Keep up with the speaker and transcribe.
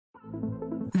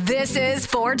This is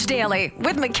Forge Daily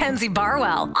with Mackenzie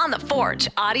Barwell on the Forge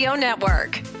Audio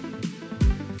Network.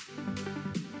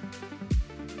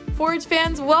 Forge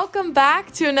fans, welcome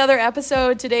back to another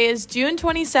episode. Today is June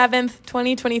 27th,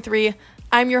 2023.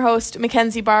 I'm your host,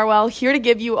 Mackenzie Barwell, here to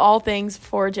give you all things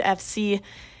Forge FC.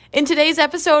 In today's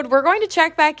episode, we're going to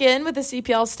check back in with the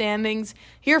CPL standings,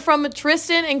 hear from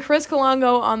Tristan and Chris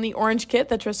Colongo on the orange kit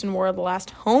that Tristan wore the last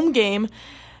home game,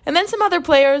 and then some other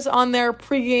players on their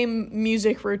pregame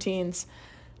music routines.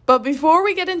 But before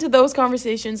we get into those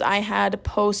conversations I had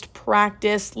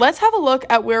post-practice, let's have a look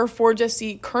at where Forge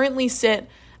FC currently sit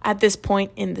at this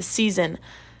point in the season.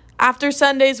 After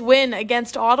Sunday's win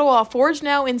against Ottawa, Forge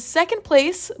now in second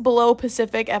place below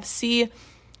Pacific FC,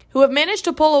 who have managed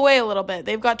to pull away a little bit.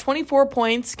 They've got 24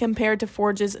 points compared to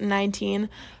Forge's 19.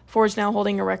 Forge now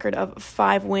holding a record of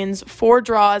 5 wins, 4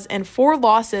 draws, and 4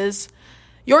 losses.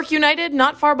 York United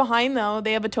not far behind, though.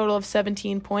 They have a total of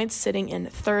 17 points, sitting in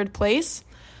third place.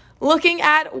 Looking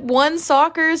at One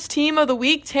Soccer's Team of the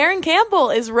Week, Taryn Campbell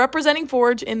is representing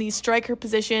Forge in the striker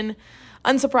position.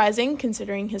 Unsurprising,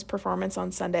 considering his performance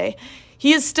on Sunday.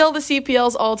 He is still the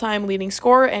CPL's all-time leading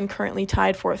scorer and currently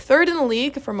tied for third in the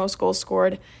league for most goals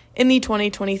scored in the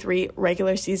 2023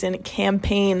 regular season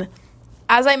campaign.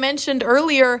 As I mentioned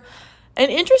earlier,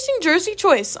 an interesting jersey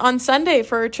choice on Sunday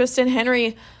for Tristan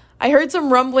Henry. I heard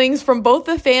some rumblings from both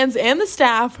the fans and the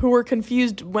staff who were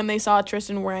confused when they saw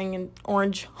Tristan wearing an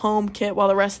orange home kit while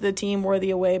the rest of the team wore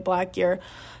the away black gear.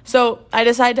 So I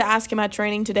decided to ask him at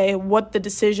training today what the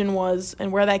decision was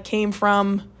and where that came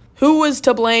from, who was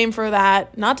to blame for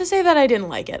that. Not to say that I didn't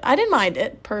like it. I didn't mind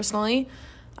it, personally.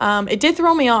 It did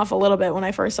throw me off a little bit when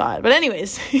I first saw it. But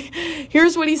anyways,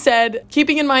 here's what he said.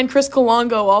 Keeping in mind, Chris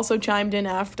Colongo also chimed in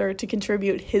after to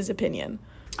contribute his opinion.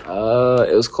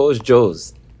 It was Coach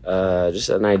Joe's. Just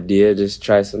an idea, just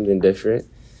try something different.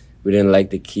 We didn't like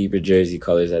the keeper jersey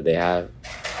colors that they have,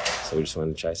 so we just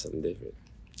wanted to try something different.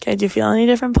 Okay, do you feel any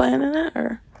different playing in it?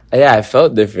 Or? Yeah, I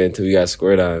felt different until we got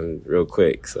scored on real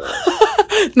quick. So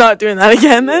not doing that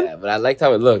again then? Yeah, but I liked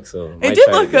how it looked. So it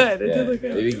did look good. It did look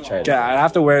good. Maybe we can try it. Yeah, I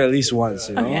have to wear it at least once,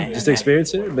 just to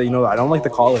experience it. But I don't like the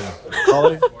collar.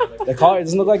 The collar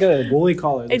doesn't look like a goalie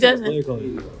collar. It doesn't.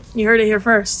 You heard it here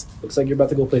first. Looks like you're about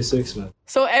to go play 6, man.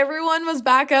 So everyone was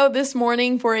back out this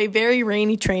morning for a very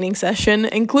rainy training session,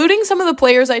 including some of the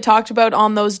players I talked about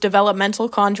on those developmental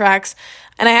contracts.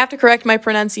 And I have to correct my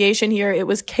pronunciation here. It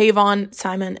was Kayvon,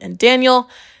 Simon, and Daniel.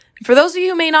 For those of you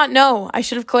who may not know, I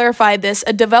should have clarified this.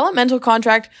 A developmental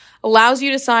contract allows you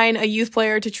to sign a youth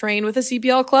player to train with a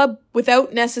CPL club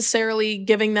without necessarily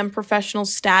giving them professional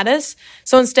status.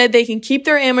 So instead, they can keep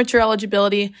their amateur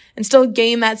eligibility and still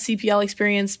gain that CPL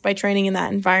experience by training in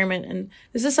that environment. And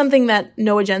this is something that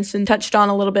Noah Jensen touched on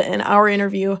a little bit in our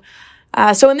interview.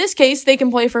 So in this case, they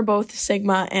can play for both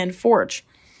Sigma and Forge.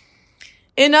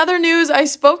 In other news, I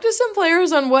spoke to some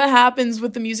players on what happens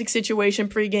with the music situation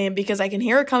pregame because I can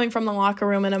hear it coming from the locker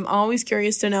room, and I'm always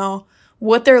curious to know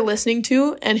what they're listening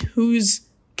to and who's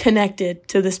connected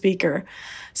to the speaker.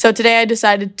 So today I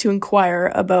decided to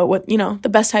inquire about what, the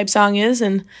best hype song is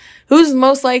and who's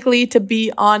most likely to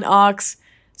be on aux.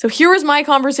 So here was my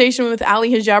conversation with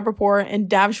Ali Hijabrapur and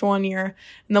Dav Choinière,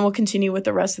 and then we'll continue with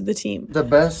the rest of the team. The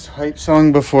best hype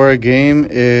song before a game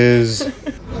is...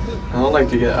 I don't like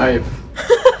to get hype.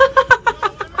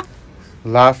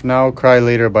 Laugh Now, Cry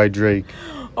Later by Drake.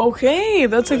 Okay,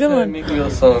 that's a good one. Make me a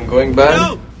song. Going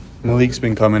back. Malik's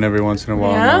been coming every once in a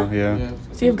while now. Yeah.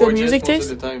 Do you have good music taste?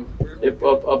 Most of the time.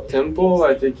 Hip-hop, up-tempo,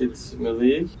 I think it's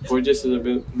Malik. Gorgeous is a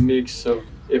bit mix of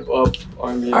hip-hop,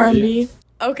 R&B.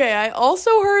 Okay, I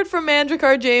also heard from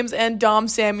Mandrakar James and Dom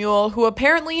Samuel, who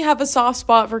apparently have a soft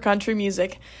spot for country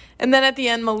music. And then at the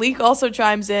end, Malik also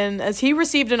chimes in, as he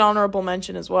received an honorable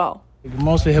mention as well.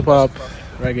 Mostly hip-hop,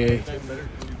 reggae.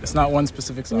 It's not one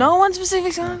specific song. No one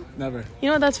specific song? Never. You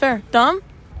know what, that's fair. Dom?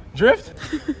 Drift?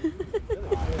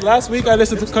 Last week I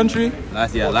listened to country.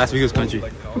 Last week was country.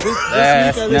 This week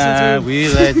I listened to... we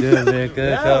let the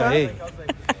liquor go. Hey.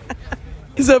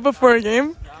 Is that before a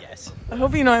game? Yes. I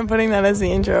hope you know I'm putting that as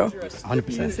the intro.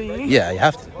 100%. Yeah, you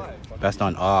have to. Best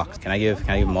on aux. Can I give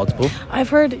multiple? I've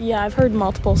heard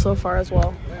multiple so far as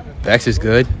well. Bex is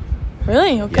good.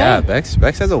 Really? Okay. Yeah, Bex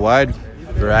has a wide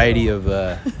variety of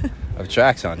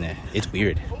tracks on there. It's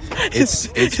weird. It's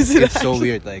so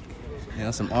weird. Like,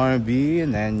 some R&B,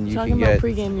 and then you talking can get...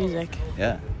 Talking about pregame music.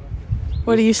 Yeah.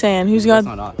 What are you saying? Who's got...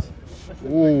 on aux?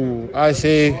 Ooh, I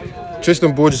say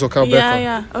Tristan Borges or Cal Becker.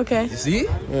 Yeah, okay. You see?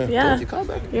 Yeah.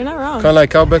 You're not wrong. Kind of like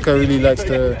Cal Becker really likes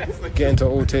to get into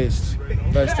old tastes.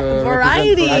 Likes to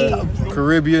variety.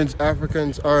 Caribbeans,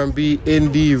 Africans, R&B,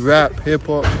 indie, rap,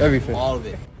 hip-hop, everything. All of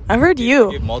it. I heard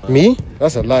you. Me?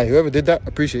 That's a lie. Whoever did that,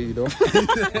 appreciate you, though.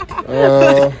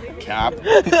 Cap.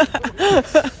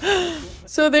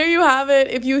 So there you have it.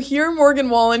 If you hear Morgan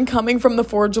Wallen coming from the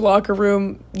Forge locker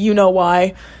room, you know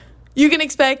why. You can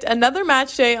expect another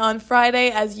match day on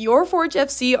Friday as your Forge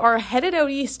FC are headed out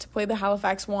east to play the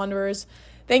Halifax Wanderers.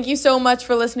 Thank you so much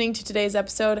for listening to today's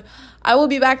episode. I will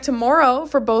be back tomorrow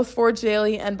for both Forge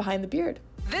Daily and Behind the Beard.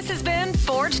 This has been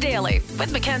Forge Daily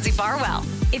with Mackenzie Barwell.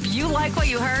 If you like what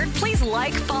you heard, please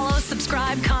like, follow,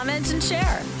 subscribe, comment, and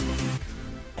share.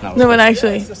 No, but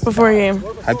actually, before a game.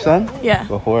 Hype song? Yeah.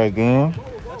 Before a game?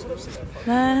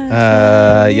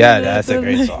 Yeah, that's a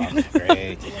great song.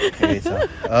 Great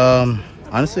song.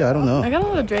 Honestly, I don't know. I got a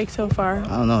lot of Drake so far.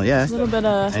 I don't know, yeah. A little bit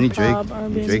of any Drake,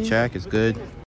 R&B. Drake track is good.